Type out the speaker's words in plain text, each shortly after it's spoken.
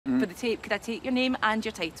For the tape, could I take your name and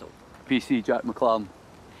your title? PC Jack McLaren.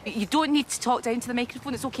 You don't need to talk down to the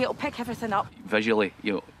microphone, it's okay, it'll pick everything up. Visually,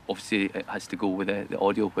 obviously it has to go with the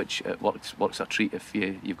audio, which works a treat if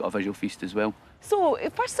you've got a visual feast as well. So,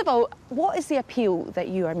 first of all, what is the appeal that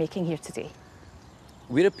you are making here today?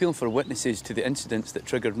 We're appealing for witnesses to the incidents that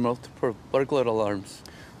triggered multiple burglar alarms.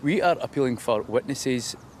 We are appealing for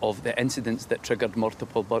witnesses of the incidents that triggered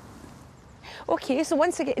multiple Okay, so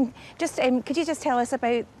once again, just could you just tell us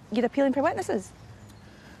about your appealing for witnesses?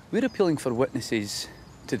 We're appealing for witnesses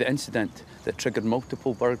to the incident that triggered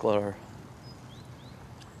multiple burglar.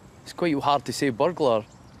 It's quite hard to say burglar.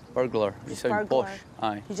 Burglar. You sound burglar. posh.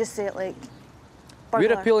 Aye. You just say it like burglar.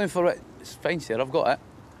 We're appealing for it. It's fine, sir. I've got it.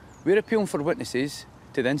 We're appealing for witnesses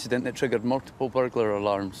to the incident that triggered multiple burglar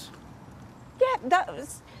alarms. Yeah, that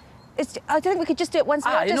was. I think we could just do it once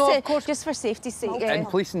more, of course. Just for safety's sake. Okay. In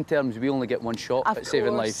policing terms, we only get one shot Of at saving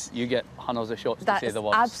course. lives. You get hundreds of shots That to say is the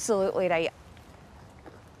words. absolutely right.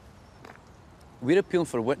 We're appealing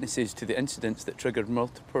for witnesses to the incidents that triggered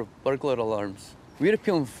multiple burglar alarms. We're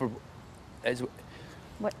appealing for...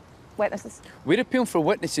 What? Witnesses? We're appealing for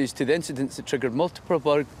witnesses to the incidents that triggered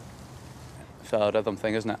multiple It's a rhythm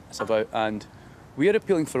thing, isn't it? It's about... And we're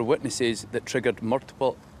appealing for witnesses that triggered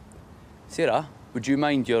multiple... Sarah, would you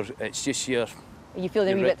mind it's just your... You feel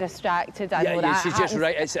a wee bit distracted, I know that. She's just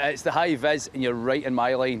right. It's the high vis and you're right in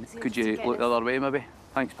my line. Could you look the other way, maybe?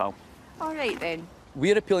 Thanks, pal. All right, then.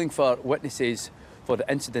 We're appealing for witnesses for the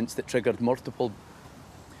incidents that triggered multiple...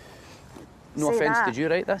 No offence, did you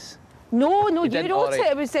write this? No, you didn't? wrote All it.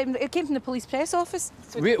 right. It came from the police press office.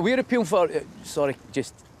 We're appealing for... sorry,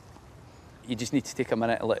 you just need to take a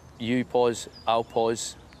minute and let you pause, I'll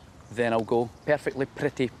pause, then I'll go. Perfectly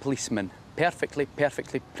pretty policeman. Perfectly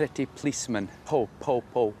pretty policeman. Po.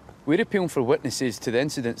 We're appealing for witnesses to the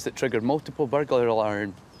incidents that triggered multiple burglar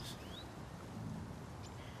alarms.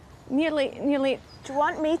 Nearly. Do you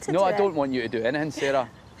want me to do it? No, I don't want you to do anything, Sarah.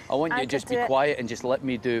 I want you to just be quiet and just let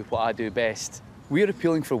me do what I do best. We're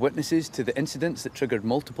appealing for witnesses to the incidents that triggered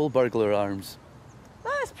multiple burglar alarms.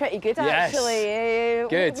 That's pretty good, Yes. actually.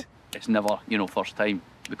 Good. It's never, first time,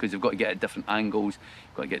 because you've got to get at different angles,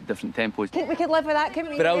 you've got to get different tempos. I think we could live with that,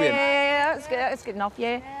 couldn't we? Brilliant. Yeah, that's good. That's good enough,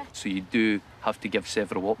 yeah. So you do have to give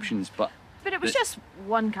several options, but... But it was just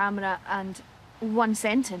one camera and one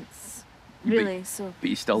sentence, really, so... But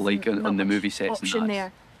you still like on the movie sets option and that.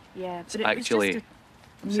 there. Yeah, but So it actually, was just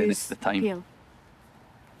a I'm saying it's the time. appeal.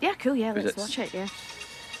 Yeah, cool, yeah, Because let's watch it, yeah.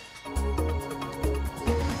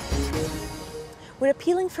 We're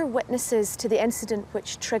appealing for witnesses to the incident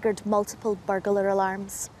which triggered multiple burglar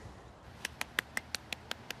alarms.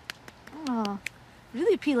 Oh,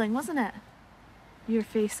 really appealing, wasn't it? Your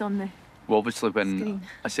face on the... Well, obviously, when Screen.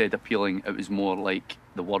 I said appealing, it was more like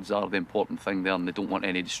the words are the important thing there and they don't want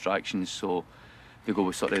any distractions, so they go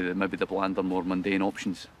with sort of maybe the blander, more mundane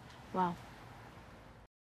options. Wow.